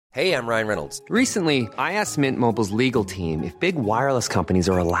Hey, I'm Ryan Reynolds. Recently, I asked Mint Mobile's legal team if big wireless companies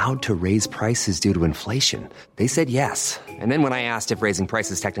are allowed to raise prices due to inflation. They said yes. And then when I asked if raising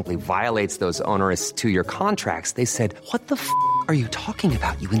prices technically violates those onerous two-year contracts, they said, "What the f*** are you talking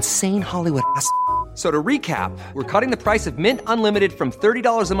about, you insane Hollywood ass?" So to recap, we're cutting the price of Mint Unlimited from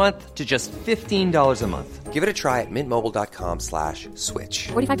 $30 a month to just $15 a month. Give it a try at mintmobile.com/switch.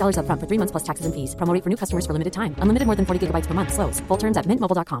 $45 up front for 3 months plus taxes and fees. Promo rate for new customers for limited time. Unlimited more than 40 gigabytes per month. Slows full terms at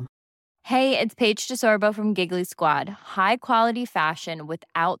mintmobile.com. Hey, it's Paige DeSorbo from Giggly Squad. High quality fashion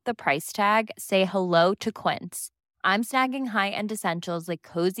without the price tag. Say hello to Quince. I'm snagging high-end essentials like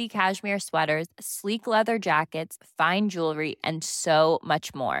cozy cashmere sweaters, sleek leather jackets, fine jewelry, and so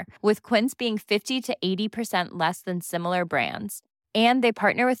much more. With Quince being 50 to 80% less than similar brands. And they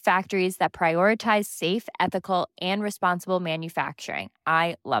partner with factories that prioritize safe, ethical, and responsible manufacturing.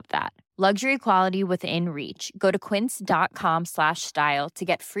 I love that. Luxury quality within reach. Go to quince.com/style to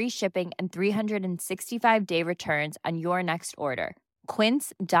get free shipping and 365-day returns on your next order.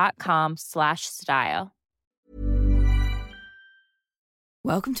 Quince.com/style.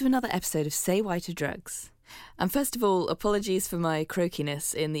 Welcome to another episode of Say Why to Drugs. And first of all, apologies for my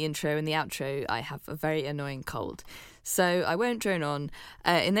croakiness in the intro and the outro. I have a very annoying cold, so I won't drone on.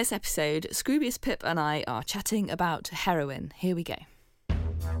 In this episode, Scroobius Pip and I are chatting about heroin. Here we go.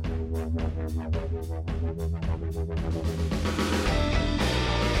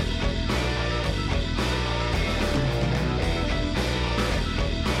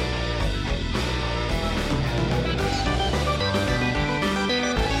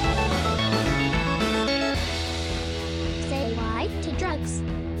 Say Why to Drugs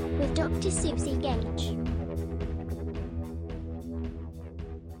with Dr. Susie Gage.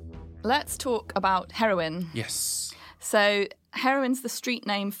 Let's talk about heroin. Yes. So, heroin's the street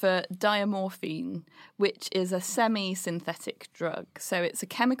name for diamorphine, which is a semi-synthetic drug. So it's a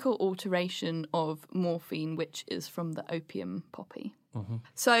chemical alteration of morphine, which is from the opium poppy. Mm-hmm.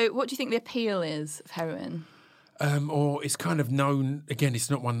 So what do you think the appeal is of heroin? Or it's kind of known, again, it's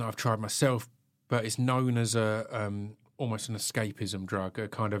not one that I've tried myself, but it's known as almost an escapism drug, a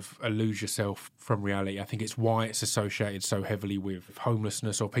kind of lose yourself from reality. I think it's why it's associated so heavily with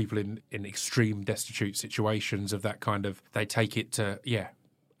homelessness or people in extreme destitute situations of that kind of, they take it to,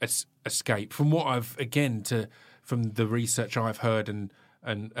 escape. From what I've, from the research I've heard and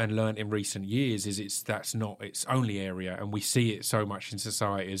learnt in recent years is that's not its only area, and we see it so much in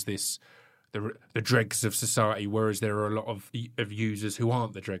society as this, the dregs of society, whereas there are a lot of users who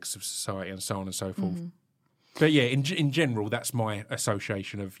aren't the dregs of society and so on and so forth. Mm-hmm. But yeah, in general, that's my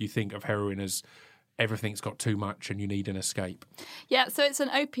association of, you think of heroin as everything's got too much and you need an escape. Yeah, so it's an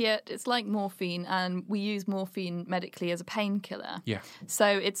opiate. It's like morphine, and we use morphine medically as a painkiller. Yeah.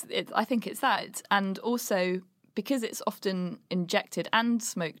 So I think it's that. And also, because it's often injected and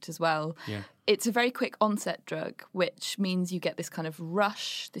smoked as well, it's a very quick onset drug, which means you get this kind of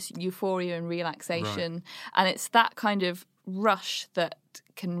rush, this euphoria and relaxation. Right. And it's that kind of rush that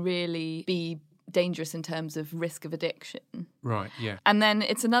can really be dangerous in terms of risk of addiction. Right, yeah. And then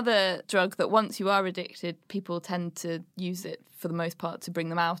it's another drug that once you are addicted, people tend to use it for the most part to bring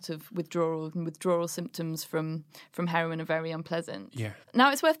them out of withdrawal, and withdrawal symptoms from heroin are very unpleasant. Yeah.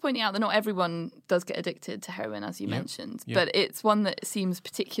 Now, it's worth pointing out that not everyone does get addicted to heroin, as you mentioned, but it's one that seems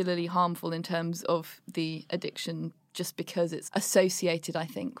particularly harmful in terms of the addiction, just because it's associated, I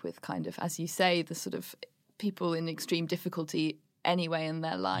think, with kind of, as you say, the sort of people in extreme difficulty anyway in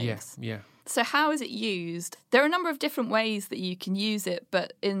their lives. Yes, yeah. So how is it used? There are a number of different ways that you can use it,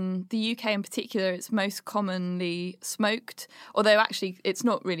 but in the UK in particular, it's most commonly smoked, although actually it's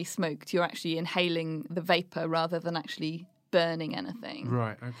not really smoked. You're actually inhaling the vapour rather than actually burning anything.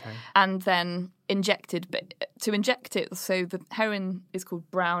 Right, okay. And then injected. But to inject it, so the heroin is called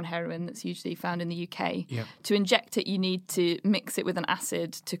brown heroin, that's usually found in the UK. Yep. To inject it, you need to mix it with an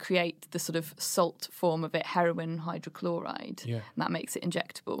acid to create the sort of salt form of it, heroin hydrochloride. Yeah. And that makes it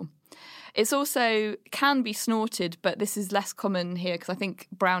injectable. It's also can be snorted, but this is less common here because I think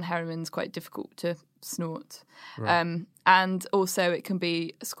brown heroin's quite difficult to snort. Right. And also it can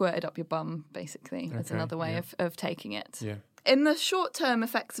be squirted up your bum, basically. Okay, that's another way of taking it. Yeah. In the short-term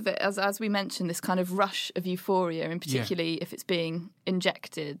effects of it, as we mentioned, this kind of rush of euphoria, and particularly if it's being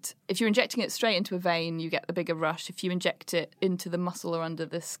injected. If you're injecting it straight into a vein, you get the bigger rush. If you inject it into the muscle or under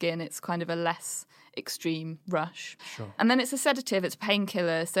the skin, it's kind of a less extreme rush. Sure. And then it's a sedative, it's a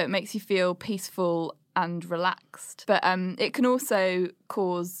painkiller, so it makes you feel peaceful and relaxed. But it can also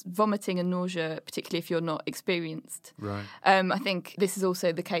cause vomiting and nausea, particularly if you're not experienced. Right. I think this is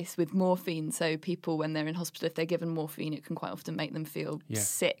also the case with morphine. So people, when they're in hospital, if they're given morphine, it can quite often make them feel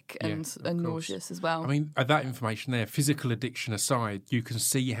sick and nauseous as well. I mean, that information there, physical addiction aside, you can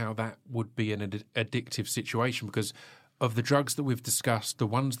see how that would be an addictive situation, because of the drugs that we've discussed, the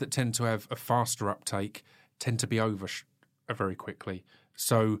ones that tend to have a faster uptake tend to be over very quickly.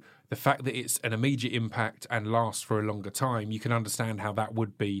 So the fact that it's an immediate impact and lasts for a longer time, you can understand how that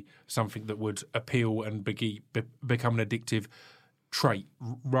would be something that would appeal and become an addictive trait,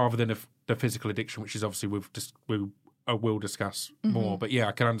 rather than the physical addiction, which is obviously we'll discuss more. But yeah,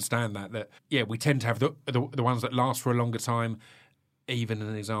 I can understand that we tend to have the ones that last for a longer time. Even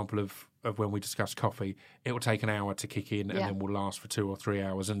an example of when we discuss coffee, it will take an hour to kick in and then will last for 2 or 3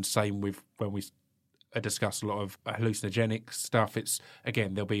 hours. And same with when we discuss a lot of hallucinogenic stuff. It's,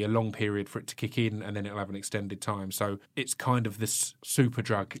 again, there'll be a long period for it to kick in, and then it'll have an extended time. So it's kind of this super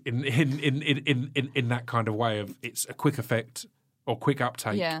drug in that kind of way of, it's a quick effect or quick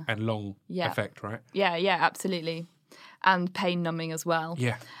uptake and long effect, right? Yeah, absolutely. And pain numbing as well.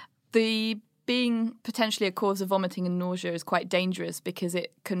 Yeah. The being potentially a cause of vomiting and nausea is quite dangerous, because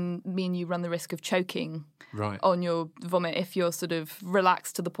it can mean you run the risk of choking on your vomit if you're sort of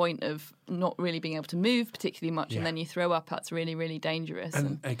relaxed to the point of not really being able to move particularly much, and then you throw up. That's really, really dangerous.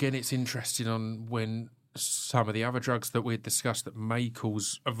 And again, it's interesting on when some of the other drugs that we've discussed that may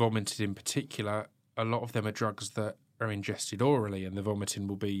cause a vomiting in particular, a lot of them are drugs that are ingested orally, and the vomiting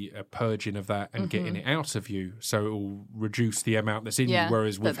will be a purging of that and getting it out of you. So it will reduce the amount that's in you,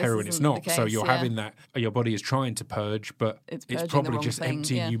 whereas with heroin it's not. So you're having that, your body is trying to purge, but it's probably just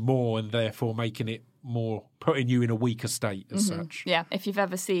emptying you more, and therefore making it more, putting you in a weaker state as such. Yeah, if you've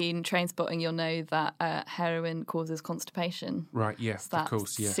ever seen Trainspotting, you'll know that heroin causes constipation. Right, yeah, so that of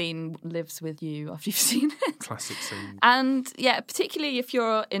course, yeah. Scene lives with you after you've seen it. Classic scene. And yeah, particularly if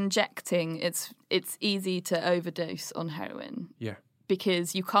you're injecting, it's easy to overdose on heroin. Yeah.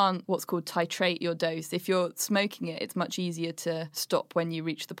 Because you can't what's called titrate your dose. If you're smoking it, it's much easier to stop when you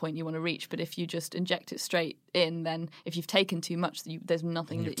reach the point you want to reach. But if you just inject it straight in, then if you've taken too much, there's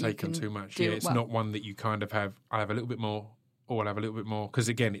nothing that you can do. You've taken too much. Yeah, it's not one that you kind of have, I have a little bit more, or I'll have a little bit more. Because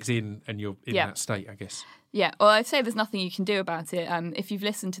again, it's in, and you're in that state, I guess. Yeah, well, I'd say there's nothing you can do about it. If you've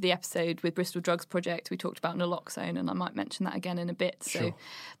listened to the episode with Bristol Drugs Project, we talked about naloxone, and I might mention that again in a bit. So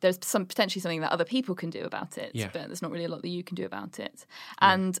there's potentially something that other people can do about it, but there's not really a lot that you can do about it.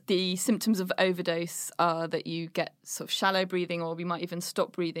 And the symptoms of overdose are that you get sort of shallow breathing, or we might even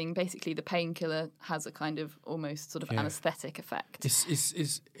stop breathing. Basically, the painkiller has a kind of almost sort of anaesthetic effect.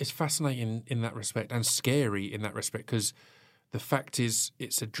 It's fascinating in that respect, and scary in that respect, because the fact is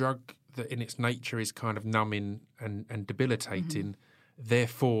it's a drug that in its nature is kind of numbing and debilitating.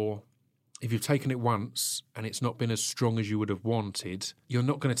 Therefore, if you've taken it once and it's not been as strong as you would have wanted, you're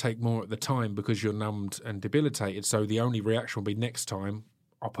not going to take more at the time because you're numbed and debilitated. So the only reaction will be, next time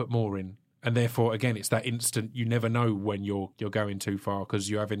I'll put more in. And therefore, again, it's that instant, you never know when you're going too far, because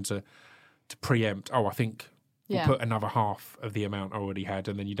you're having to preempt, I think we'll put another half of the amount I already had,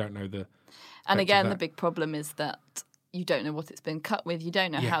 and then you don't know the... And again, the big problem is that you don't know what it's been cut with. You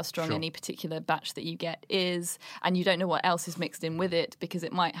don't know how strong any particular batch that you get is, and you don't know what else is mixed in with it, because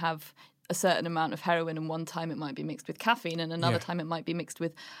it might have a certain amount of heroin, and one time it might be mixed with caffeine, and another time it might be mixed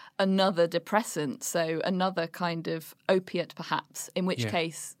with another depressant, so another kind of opiate perhaps, in which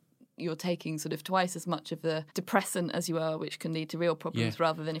case you're taking sort of twice as much of the depressant as you are, which can lead to real problems,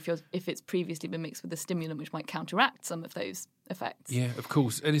 rather than if it's previously been mixed with a stimulant which might counteract some of those effects. Yeah, of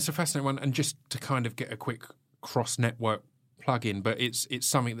course. And it's a fascinating one. And just to kind of get a quick cross-network plug-in, but it's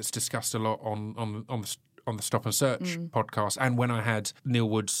something that's discussed a lot on the Stop and Search podcast, and when I had Neil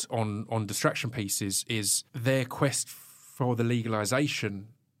Woods on Distraction Pieces, is their quest for the legalisation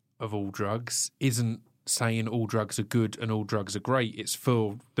of all drugs isn't saying all drugs are good and all drugs are great. It's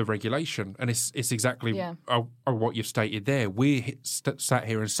for the regulation, and it's exactly what you've stated there. We're sat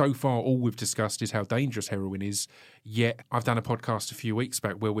here, and so far all we've discussed is how dangerous heroin is, yet I've done a podcast a few weeks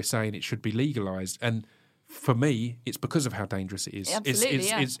back where we're saying it should be legalised, and for me, it's because of how dangerous it is. Absolutely,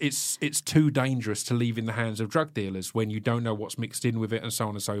 it's too dangerous to leave in the hands of drug dealers when you don't know what's mixed in with it, and so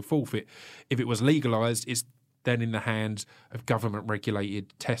on and so forth. If it was legalised, it's then in the hands of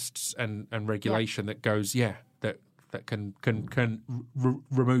government-regulated tests and regulation that goes, that can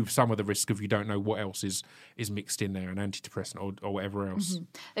remove some of the risk of you don't know what else is mixed in there, an antidepressant or whatever else.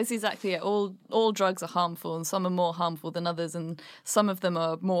 It's exactly it. All drugs are harmful, and some are more harmful than others, and some of them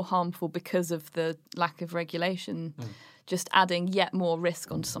are more harmful because of the lack of regulation. just adding yet more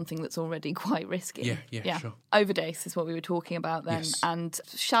risk onto something that's already quite risky. Yeah, sure. Overdose is what we were talking about then. Yes. And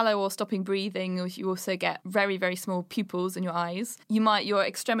shallow or stopping breathing, you also get very, very small pupils in your eyes. Your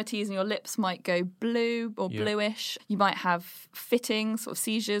extremities and your lips might go blue or bluish. You might have fitting, sort of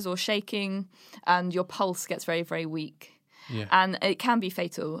seizures or shaking, and your pulse gets very, very weak. Yeah. And it can be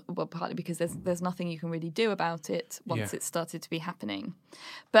fatal, well, partly because there's nothing you can really do about it once it's started to be happening.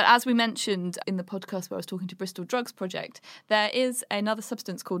 But as we mentioned in the podcast where I was talking to Bristol Drugs Project, there is another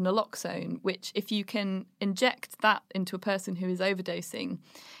substance called naloxone, which if you can inject that into a person who is overdosing,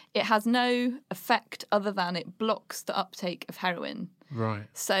 it has no effect other than it blocks the uptake of heroin. Right.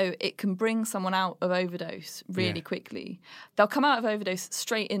 So it can bring someone out of overdose really quickly. They'll come out of overdose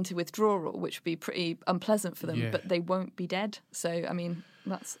straight into withdrawal, which would be pretty unpleasant for them, but they won't be dead. So, I mean,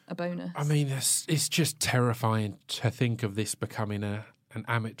 that's a bonus. I mean, it's just terrifying to think of this becoming an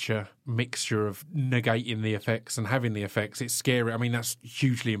amateur mixture of negating the effects and having the effects. It's scary. I mean, that's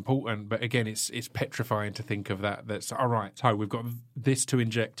hugely important. But again, it's petrifying to think of that. That's all right. So we've got this to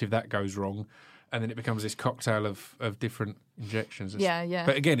inject if that goes wrong. And then it becomes this cocktail of different injections. Yeah.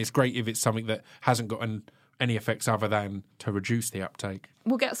 But again, it's great if it's something that hasn't got any effects other than to reduce the uptake.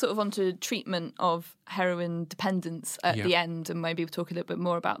 We'll get sort of onto treatment of heroin dependence at the end, and maybe we'll talk a little bit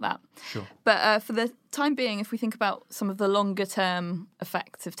more about that. Sure. But for the time being, if we think about some of the longer-term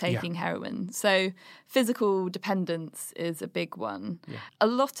effects of taking heroin, so physical dependence is a big one. Yeah. A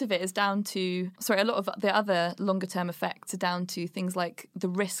lot of the other longer-term effects are down to things like the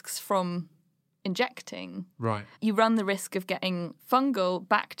risks from injecting. Right. You run the risk of getting fungal,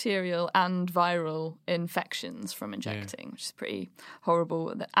 bacterial and viral infections from injecting, which is pretty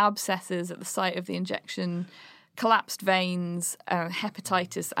horrible. The abscesses at the site of the injection, collapsed veins,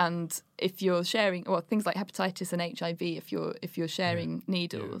 hepatitis, and if you're sharing, well, things like hepatitis and HIV if you're sharing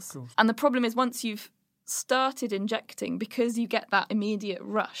needles. And the problem is once you've started injecting, because you get that immediate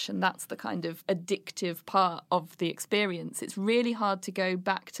rush, and that's the kind of addictive part of the experience, it's really hard to go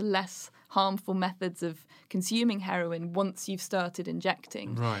back to less harmful methods of consuming heroin once you've started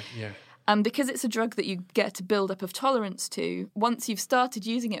injecting. Right, yeah. And because it's a drug that you get a build-up of tolerance to, once you've started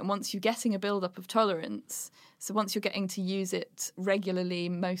using it and once you're getting a build-up of tolerance, so once you're getting to use it regularly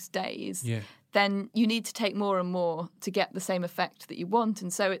most days, then you need to take more and more to get the same effect that you want.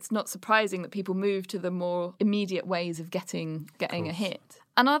 And so it's not surprising that people move to the more immediate ways of getting a hit.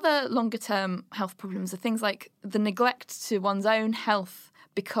 And other longer-term health problems are things like the neglect to one's own health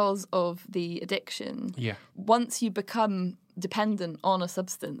because of the addiction. Yeah. Once you become dependent on a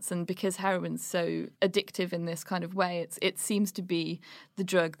substance, and because heroin's so addictive in this kind of way, it seems to be the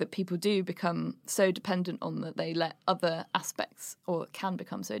drug that people do become so dependent on that they let other aspects, or can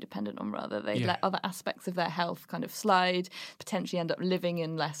become so dependent on rather, they let other aspects of their health kind of slide, potentially end up living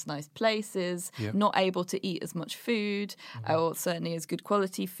in less nice places, not able to eat as much food, or certainly as good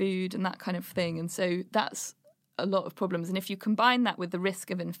quality food and that kind of thing. And so that's a lot of problems. And if you combine that with the risk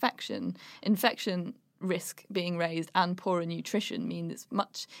of infection risk being raised and poorer nutrition means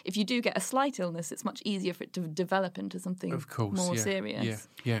if you do get a slight illness, it's much easier for it to develop into something more serious.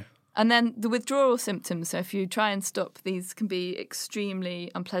 Yeah. And then the withdrawal symptoms, so if you try and stop, these can be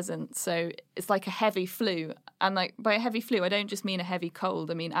extremely unpleasant. So it's like a heavy flu. And like by a heavy flu, I don't just mean a heavy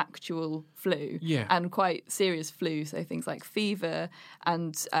cold, I mean actual flu. Yeah. And quite serious flu, so things like fever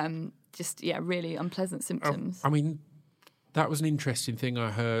and really unpleasant symptoms. I mean, that was an interesting thing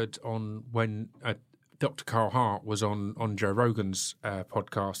I heard on when Dr. Carl Hart was on Joe Rogan's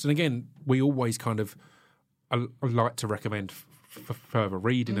podcast. And again, we always kind of like to recommend for further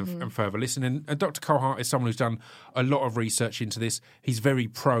reading and further listening. And Dr. Carl Hart is someone who's done a lot of research into this. He's very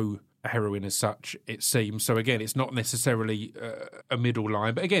pro heroin as such, it seems. So again, it's not necessarily a middle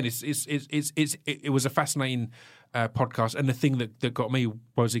line, but again, it was a fascinating podcast. And the thing that got me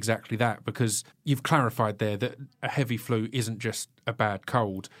was exactly that, because you've clarified there that a heavy flu isn't just a bad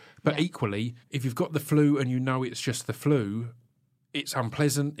cold, but equally, if you've got the flu and you know it's just the flu, it's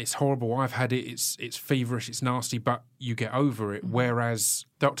unpleasant, it's horrible, I've had it, it's feverish, it's nasty, but you get over it. Whereas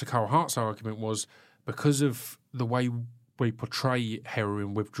Dr. Carl Hart's argument was, because of the way we portray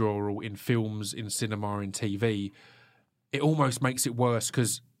heroin withdrawal in films, in cinema, in TV, it almost makes it worse,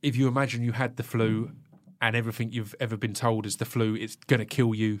 because if you imagine you had the flu and everything you've ever been told is the flu, it's going to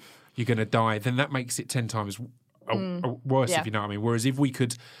kill you, you're going to die, then that makes it 10 times worse, if you know what I mean. Whereas if we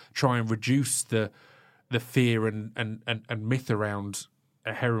could try and reduce the fear and myth around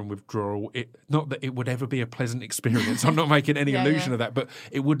a heroin withdrawal, not that it would ever be a pleasant experience. I'm not making any illusion of that, but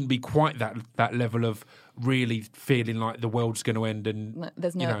it wouldn't be quite that level of really feeling like the world's going to end and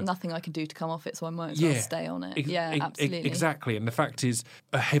there's nothing I can do to come off it, so I might as well stay on it. Absolutely. Exactly. And the fact is,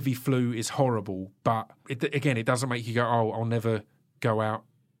 a heavy flu is horrible, but it doesn't make you go, oh, I'll never go out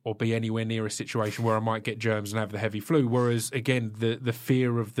or be anywhere near a situation where I might get germs and have the heavy flu. Whereas, again, the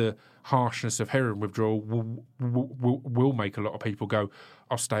fear of the harshness of heroin withdrawal will make a lot of people go,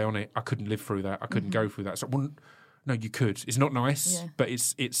 I'll stay on it. I couldn't live through that. I couldn't go through that. So, no, you could. It's not nice, but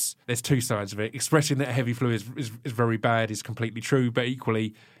it's there's two sides of it. Expressing that a heavy flu is very bad is completely true, but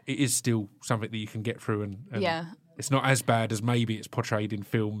equally, it is still something that you can get through. And it's not as bad as maybe it's portrayed in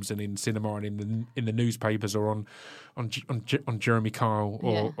films and in cinema and in the newspapers or on Jeremy Kyle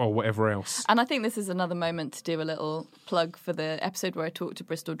or whatever else. And I think this is another moment to do a little plug for the episode where I talked to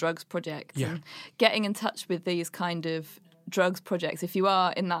Bristol Drugs Project. Yeah. And getting in touch with these kind of drugs projects, if you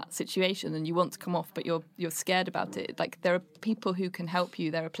are in that situation and you want to come off but you're scared about it, like, there are people who can help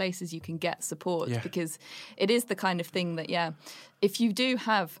you, there are places you can get support, because it is the kind of thing that if you do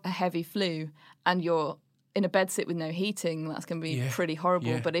have a heavy flu and you're in a bedsit with no heating, that's going to be pretty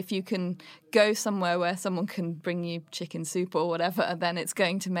horrible. But if you can go somewhere where someone can bring you chicken soup or whatever, then it's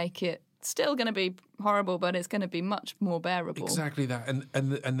going to make it still going to be horrible, but it's going to be much more bearable. Exactly that.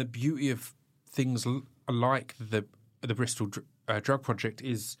 And the beauty of things like the Bristol Drug Project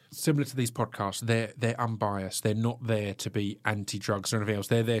is similar to these podcasts. They're unbiased. They're not there to be anti-drugs or anything else.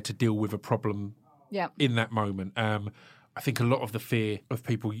 They're there to deal with a problem in that moment. I think a lot of the fear of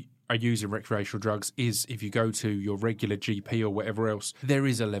people are using recreational drugs is if you go to your regular GP or whatever else, there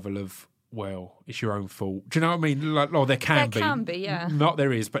is a level of, well, it's your own fault. Do you know what I mean? Like, there can be, yeah. Not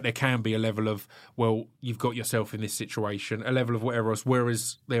there is, but there can be a level of, well, you've got yourself in this situation, a level of whatever else,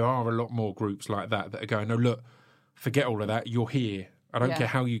 whereas there are a lot more groups like that are going, no, look, forget all of that, you're here. I don't care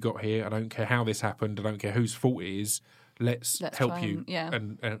how you got here. I don't care how this happened. I don't care whose fault it is. Let's help you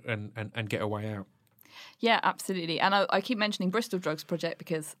and get a way out. Yeah, absolutely. And I keep mentioning Bristol Drugs Project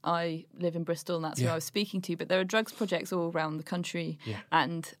because I live in Bristol and that's who I was speaking to. But there are drugs projects all around the country. Yeah.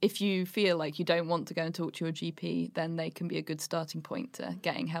 And if you feel like you don't want to go and talk to your GP, then they can be a good starting point to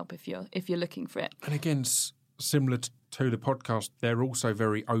getting help if you're looking for it. And again, similar to the podcast, they're also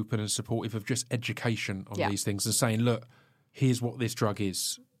very open and supportive of just education on these things and saying, look, here's what this drug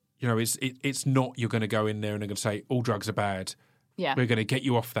is. You know, it's not you're going to go in there and they're going to say all drugs are bad. Yeah. We're going to get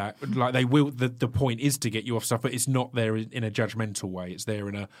you off that. Like, they will. The point is to get you off stuff, but it's not there in a judgmental way. It's there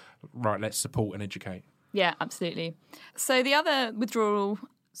in a, right, let's support and educate. Yeah, absolutely. So the other withdrawal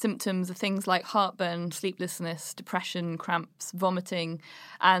symptoms are things like heartburn, sleeplessness, depression, cramps, vomiting,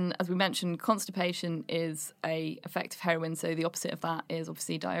 and as we mentioned, constipation is an effect of heroin. So the opposite of that is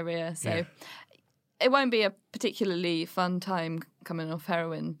obviously diarrhea. So it won't be a particularly fun time coming off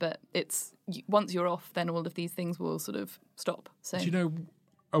heroin, but once you're off, then all of these things will sort of stop. So, do you know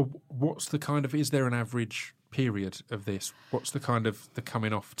what's the kind of, is there an average period of this? What's the kind of the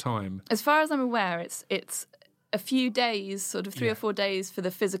coming off time? As far as I'm aware, it's a few days, sort of 3 or 4 days for the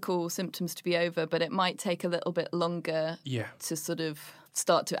physical symptoms to be over, but it might take a little bit longer to sort of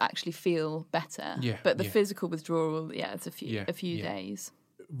start to actually feel better. Yeah, but the physical withdrawal, it's a few days.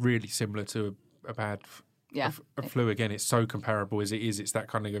 Really similar to a bad a flu. Again, it's so comparable as it is. It's that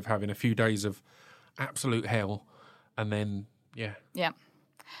kind of having a few days of absolute hell and then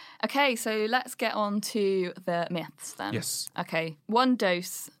Okay, so let's get on to the myths then. Yes. Okay, 1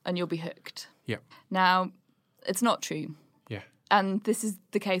 dose and you'll be hooked. Yeah. Now, it's not true. Yeah. And this is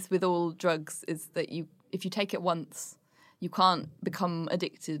the case with all drugs, is that if you take it once, you can't become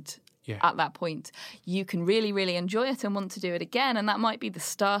addicted at that point. You can really, really enjoy it and want to do it again, and that might be the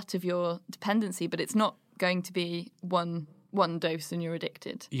start of your dependency, but it's not going to be one dose and you're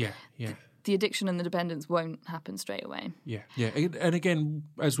addicted. Yeah. The addiction and the dependence won't happen straight away. Yeah. And again,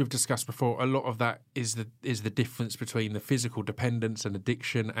 as we've discussed before, a lot of that is the difference between the physical dependence and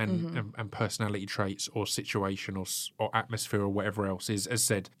addiction and personality traits or situation or atmosphere or whatever else is. As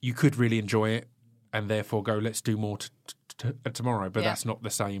said, you could really enjoy it and therefore go, let's do more tomorrow, but that's not the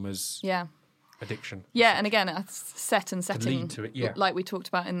same as addiction. Yeah, and again, it's set and setting, lead to it, like we talked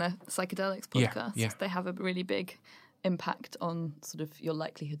about in the psychedelics podcast. Yeah. They have a really big impact on sort of your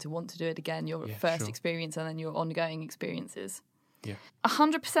likelihood to want to do it again, your first experience and then your ongoing experiences. Yeah.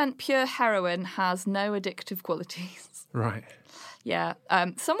 100% pure heroin has no addictive qualities. Right. Yeah.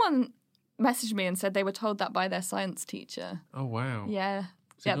 Someone messaged me and said they were told that by their science teacher. Oh, wow. Yeah.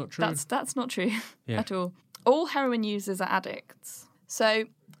 Is it not true? That's not true at all. All heroin users are addicts. So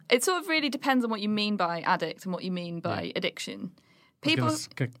it sort of really depends on what you mean by addict and what you mean by addiction. People. I was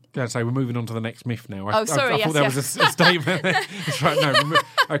going to say, we're moving on to the next myth now. Oh, sorry, I thought that was a statement. That's right, no.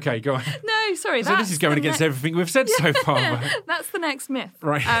 Okay, go on. No, sorry. So this is going against everything we've said so far. That's the next myth.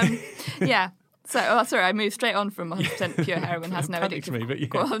 Right. Yeah. So, sorry, I moved straight on from 100% pure heroin has no addictive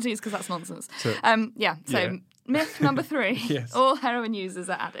qualities because that's nonsense. So, myth number 3, Yes. All heroin users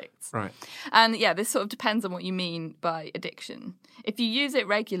are addicts. Right. And this sort of depends on what you mean by addiction. If you use it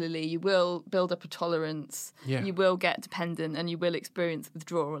regularly, you will build up a tolerance, you will get dependent, and you will experience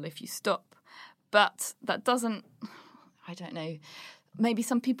withdrawal if you stop. But that doesn't, I don't know, maybe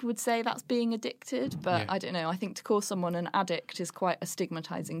some people would say that's being addicted, but I don't know. I think to call someone an addict is quite a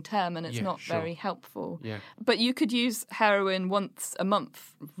stigmatising term, and it's not very helpful. Yeah. But you could use heroin once a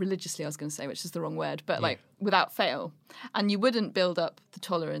month, religiously I was going to say, which is the wrong word, but without fail. And you wouldn't build up the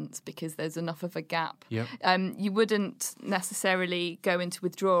tolerance because there's enough of a gap. Yep. You wouldn't necessarily go into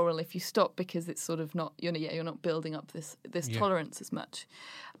withdrawal if you stop because it's sort of not, you're not building up this tolerance as much.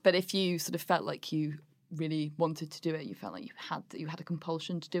 But if you sort of felt like you really wanted to do it, you felt like you had a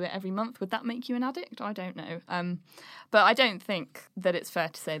compulsion to do it every month, would that make you an addict? I don't know. But I don't think that it's fair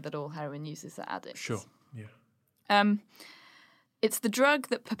to say that all heroin users are addicts. Sure, yeah. It's the drug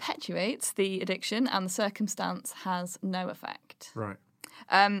that perpetuates the addiction and the circumstance has no effect. Right.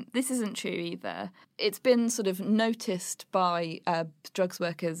 This isn't true either. It's been sort of noticed by drugs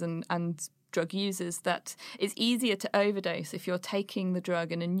workers and drug users that it's easier to overdose if you're taking the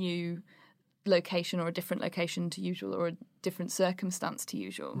drug in a new location or a different location to usual or a different circumstance to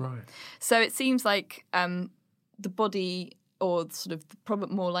usual. Right. So it seems like the body, or sort of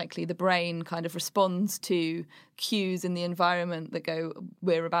probably more likely the brain, kind of responds to cues in the environment that go,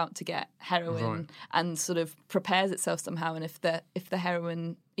 we're about to get heroin, and sort of prepares itself somehow. And if the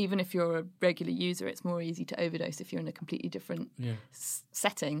heroin, even if you're a regular user, it's more easy to overdose if you're in a completely different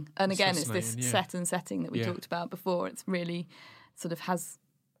setting. And again, it's this set and setting that we talked about before. It's really sort of has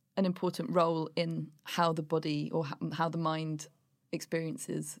an important role in how the body or how the mind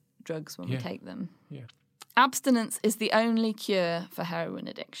experiences drugs when we take them. Yeah. Abstinence is the only cure for heroin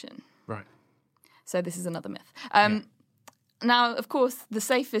addiction. Right. So this is another myth. Now, of course, the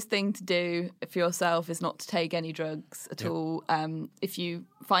safest thing to do for yourself is not to take any drugs at all. If you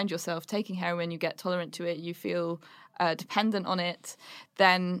find yourself taking heroin, you get tolerant to it, you feel dependent on it,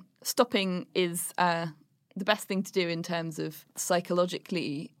 then stopping is the best thing to do in terms of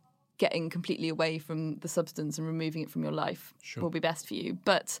psychologically getting completely away from the substance and removing it from your life will be best for you.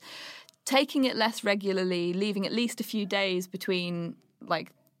 But taking it less regularly, leaving at least a few days between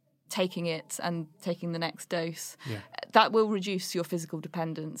taking it and taking the next dose, that will reduce your physical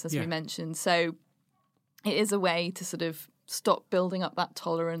dependence, as we mentioned. So it is a way to sort of stop building up that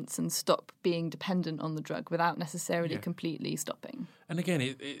tolerance and stop being dependent on the drug without necessarily completely stopping. And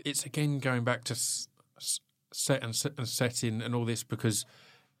again, it's again going back to setting and all this, because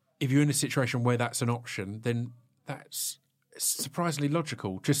if you're in a situation where that's an option, then that's surprisingly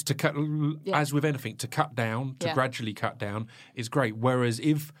logical. Just to cut, as with anything, to cut down, to gradually cut down is great. Whereas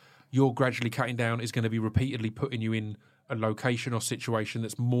if you're gradually cutting down is going to be repeatedly putting you in a location or situation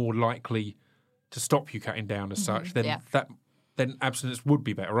that's more likely to stop you cutting down as such, then then abstinence would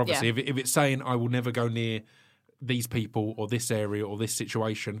be better. Obviously, if it's saying I will never go near these people or this area or this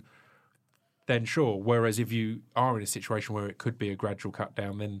situation, then sure. Whereas if you are in a situation where it could be a gradual cut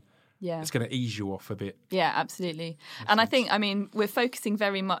down, then it's going to ease you off a bit. Yeah, absolutely. And I think, we're focusing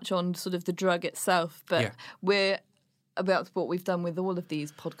very much on sort of the drug itself, but we're about what we've done with all of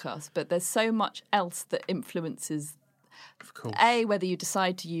these podcasts, but there's so much else that influences, of course, A, whether you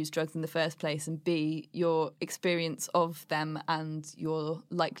decide to use drugs in the first place, and B, your experience of them and your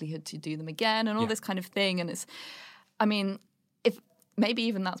likelihood to do them again and all this kind of thing. And it's, if maybe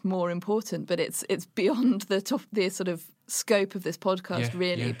even that's more important, but it's beyond the sort of scope of this podcast,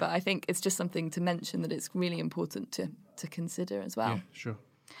 really. Yeah. But I think it's just something to mention that it's really important to consider as well. Yeah, sure.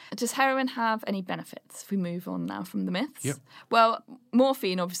 Does heroin have any benefits? If we move on now from the myths. Yep. Well,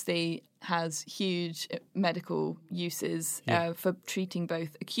 morphine obviously has huge medical uses for treating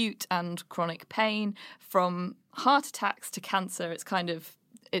both acute and chronic pain. From heart attacks to cancer,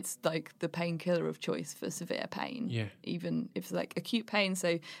 it's like the painkiller of choice for severe pain. Yeah. Even if it's like acute pain,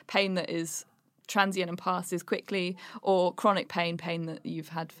 so pain that is transient and passes quickly, or chronic pain that you've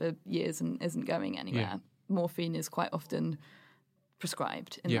had for years and isn't going anywhere. Yeah. Morphine is quite often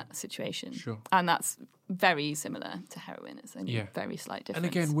prescribed in that situation. Sure. And that's very similar to heroin. It's only a very slight difference.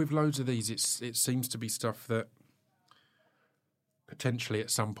 And again, with loads of these, it seems to be stuff that potentially at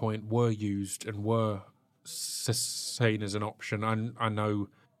some point were used and were seen as an option. I know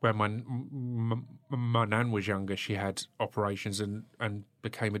when my nan was younger, she had operations and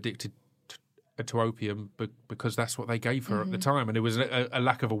became addicted to opium because that's what they gave her at the time. And it was a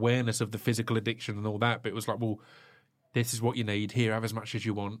lack of awareness of the physical addiction and all that. But it was like, well, this is what you need. Here, have as much as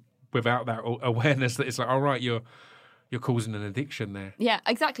you want. Without that awareness that it's like, all right, you're causing an addiction there. Yeah,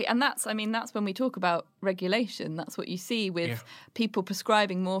 exactly. And that's when we talk about regulation. That's what you see with people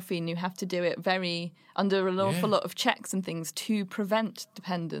prescribing morphine. You have to do it under an awful lot of checks and things to prevent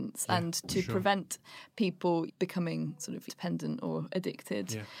dependence and to prevent people becoming sort of dependent or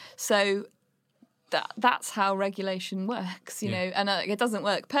addicted. Yeah. So that's how regulation works, you know, and it doesn't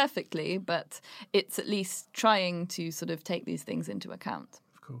work perfectly, but it's at least trying to sort of take these things into account.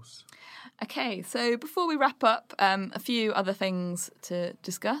 Of course. Okay, so before we wrap up, a few other things to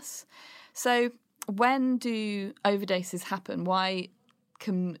discuss. So when do overdoses happen? Why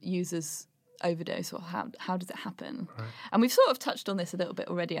can users overdose, or how does it happen? Right. And we've sort of touched on this a little bit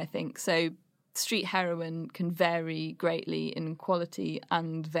already, I think. So street heroin can vary greatly in quality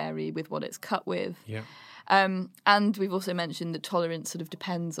and vary with what it's cut with. Yeah. And we've also mentioned that tolerance sort of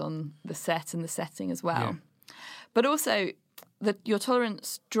depends on the set and the setting as well. Yeah. But also that your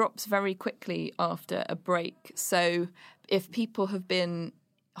tolerance drops very quickly after a break. So if people have been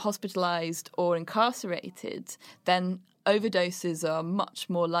hospitalised or incarcerated, then overdoses are much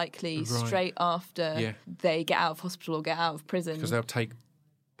more likely straight after they get out of hospital or get out of prison. Because they'll take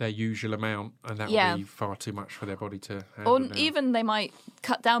their usual amount, and that will be far too much for their body to handle. Or even they might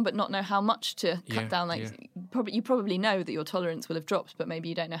cut down but not know how much to cut down. You probably know that your tolerance will have dropped, but maybe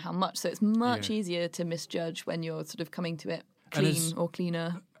you don't know how much. So it's much easier to misjudge when you're sort of coming to it clean or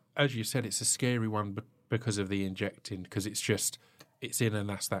cleaner. As you said, it's a scary one because of the injecting, because it's in and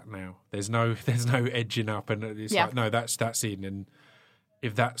that's that now. There's no edging up, and it's like, no, that's in, and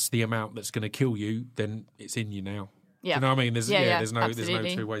if that's the amount that's going to kill you, then it's in you now. Yeah. Do you know what I mean? There's no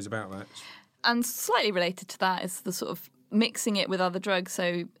two ways about that. And slightly related to that is the sort of mixing it with other drugs.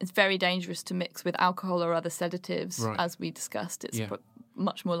 So it's very dangerous to mix with alcohol or other sedatives, as we discussed. It's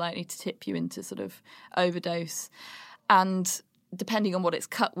much more likely to tip you into sort of overdose. And depending on what it's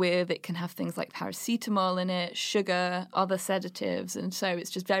cut with, it can have things like paracetamol in it, sugar, other sedatives. And so it's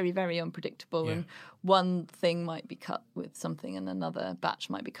just very, very unpredictable. Yeah. And one thing might be cut with something and another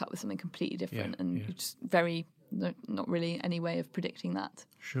batch might be cut with something completely different. It's not really any way of predicting that.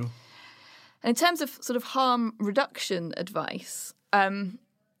 Sure. And in terms of sort of harm reduction advice,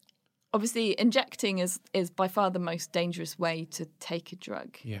 obviously injecting is by far the most dangerous way to take a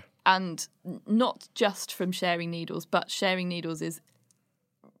drug. Yeah. And not just from sharing needles, but sharing needles is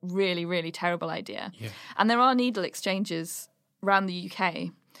really, really terrible idea. Yeah. And there are needle exchanges around the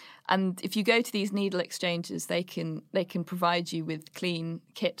UK. And if you go to these needle exchanges, they can provide you with clean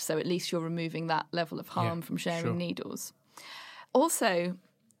kit, so at least you're removing that level of harm from sharing needles. Also,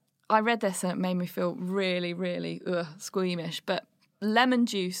 I read this and it made me feel really, really squeamish, but lemon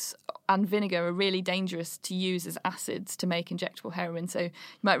juice and vinegar are really dangerous to use as acids to make injectable heroin. So you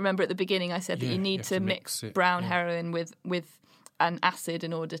might remember at the beginning I said that you need to mix brown heroin with an acid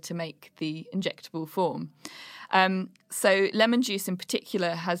in order to make the injectable form. So lemon juice in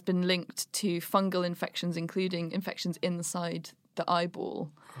particular has been linked to fungal infections, including infections inside the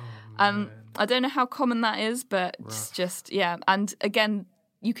eyeball. I don't know how common that is, but it's just, And again,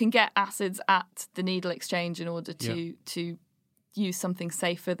 you can get acids at the needle exchange in order to use something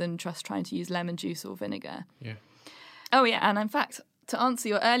safer than just trying to use lemon juice or vinegar. Yeah. Oh, yeah, and in fact, to answer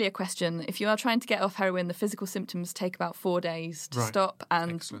your earlier question, if you are trying to get off heroin, the physical symptoms take about 4 days to stop,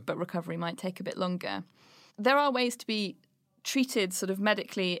 but recovery might take a bit longer. There are ways to be treated sort of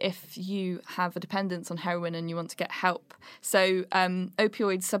medically if you have a dependence on heroin and you want to get help. So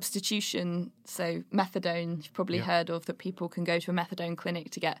opioid substitution, so methadone, you've probably heard of, that people can go to a methadone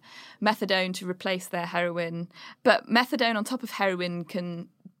clinic to get methadone to replace their heroin. But methadone on top of heroin can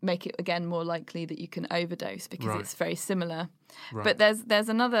make it, again, more likely that you can overdose because it's very similar. Right. But there's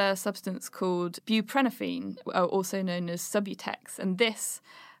another substance called buprenorphine, also known as Subutex, and this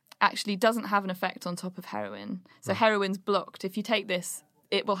actually doesn't have an effect on top of heroin. So heroin's blocked. If you take this,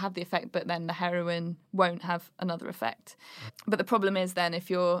 it will have the effect, but then the heroin won't have another effect. But the problem is then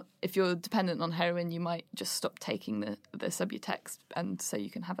if you're dependent on heroin, you might just stop taking the Subutex, and so you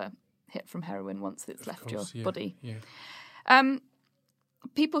can have a hit from heroin once it's left your body. Yeah.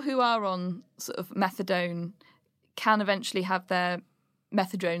 People who are on sort of methadone can eventually have their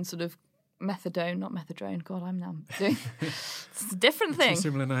methadone, not methadone. God, I'm now doing it's a different thing.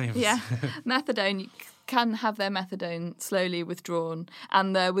 Similar names. Yeah, methadone. You can have their methadone slowly withdrawn,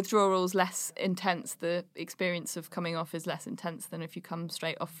 and the withdrawal's less intense. The experience of coming off is less intense than if you come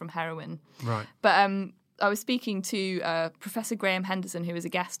straight off from heroin. Right. But I was speaking to Professor Graham Henderson, who was a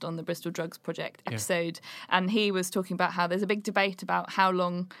guest on the Bristol Drugs Project episode, and he was talking about how there's a big debate about how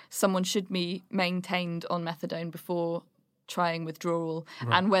long someone should be maintained on methadone before trying withdrawal,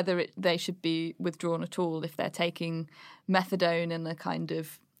 and whether they should be withdrawn at all if they're taking methadone in a kind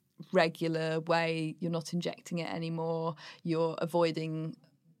of regular way. You're not injecting it anymore. You're avoiding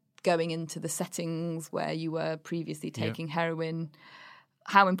going into the settings where you were previously taking heroin.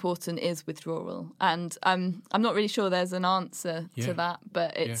 How important is withdrawal? And I'm not really sure there's an answer to that,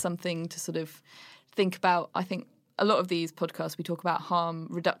 but it's something to sort of think about. I think a lot of these podcasts, we talk about harm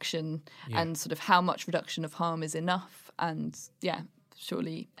reduction and sort of how much reduction of harm is enough. And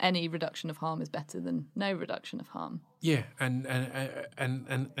surely any reduction of harm is better than no reduction of harm. Yeah, and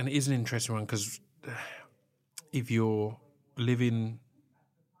it is an interesting one, because if you're living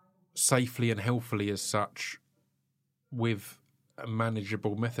safely and healthily as such with a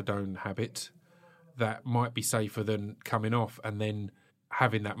manageable methadone habit, that might be safer than coming off and then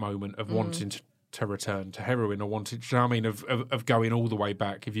having that moment of wanting to return to heroin, or wanting, you know what I mean, of going all the way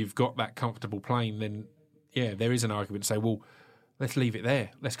back. If you've got that comfortable plane, then there is an argument to say, well, let's leave it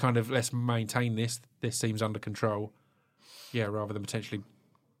there. Let's maintain this. This seems under control. Yeah, rather than potentially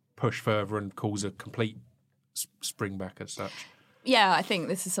push further and cause a complete spring back as such. Yeah, I think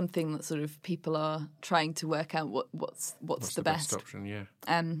this is something that sort of people are trying to work out what's the best option. Yeah.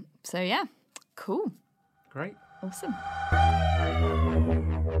 So yeah, cool. Great. Awesome.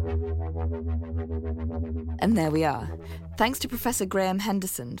 And there we are. Thanks to Professor Graham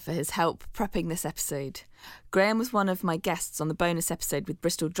Henderson for his help prepping this episode. Graham was one of my guests on the bonus episode with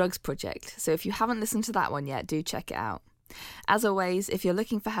Bristol Drugs Project, so if you haven't listened to that one yet, do check it out. As always, if you're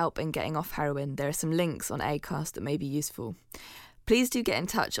looking for help in getting off heroin, there are some links on Acast that may be useful. Please do get in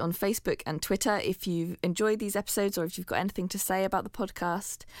touch on Facebook and Twitter if you've enjoyed these episodes or if you've got anything to say about the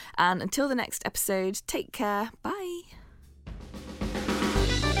podcast. And until the next episode, take care. Bye.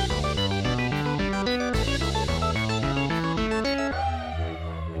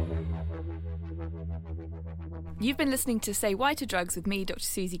 You've been listening to Say Why to Drugs with me, Dr.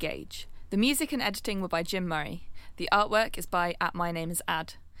 Susie Gage. The music and editing were by Jim Murray. The artwork is by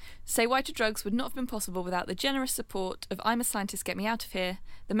 @MyNameIsAd. Say Why to Drugs would not have been possible without the generous support of I'm a Scientist, Get Me Out of Here,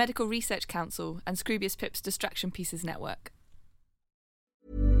 the Medical Research Council, and Scroobius Pip's Distraction Pieces Network.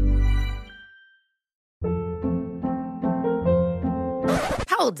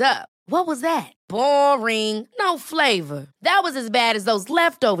 Hold up. What was that? Boring. No flavor. That was as bad as those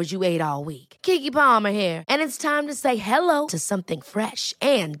leftovers you ate all week. Keke Palmer here, and it's time to say hello to something fresh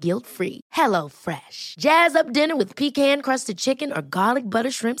and guilt-free. Hello Fresh. Jazz up dinner with pecan-crusted chicken or garlic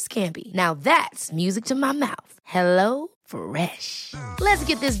butter shrimp scampi. Now that's music to my mouth. Hello Fresh. Let's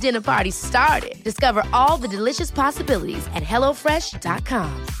get this dinner party started. Discover all the delicious possibilities at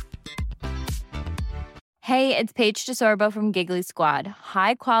HelloFresh.com. Hey, it's Paige DeSorbo from Giggly Squad.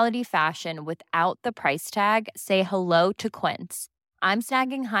 High quality fashion without the price tag. Say hello to Quince. I'm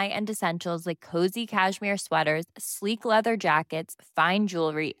snagging high-end essentials like cozy cashmere sweaters, sleek leather jackets, fine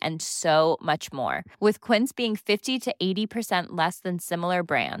jewelry, and so much more. With Quince being 50 to 80% less than similar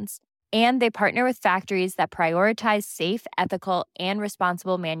brands. And they partner with factories that prioritize safe, ethical, and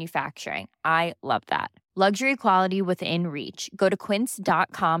responsible manufacturing. I love that. Luxury quality within reach. Go to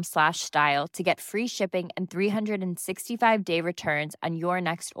quince.com/style to get free shipping and 365-day returns on your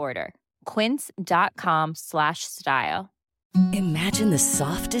next order. Quince.com/style. Imagine the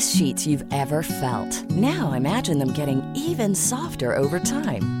softest sheets you've ever felt. Now imagine them getting even softer over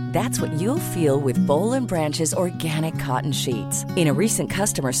time. That's what you'll feel with Boll & Branch's organic cotton sheets. In a recent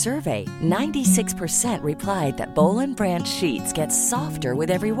customer survey, 96% replied that Boll & Branch sheets get softer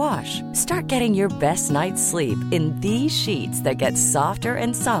with every wash. Start getting your best night's sleep in these sheets that get softer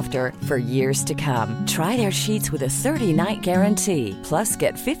and softer for years to come. Try their sheets with a 30-night guarantee. Plus,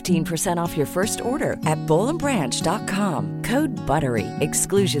 get 15% off your first order at bollandbranch.com. Code BUTTERY.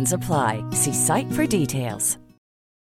 Exclusions apply. See site for details.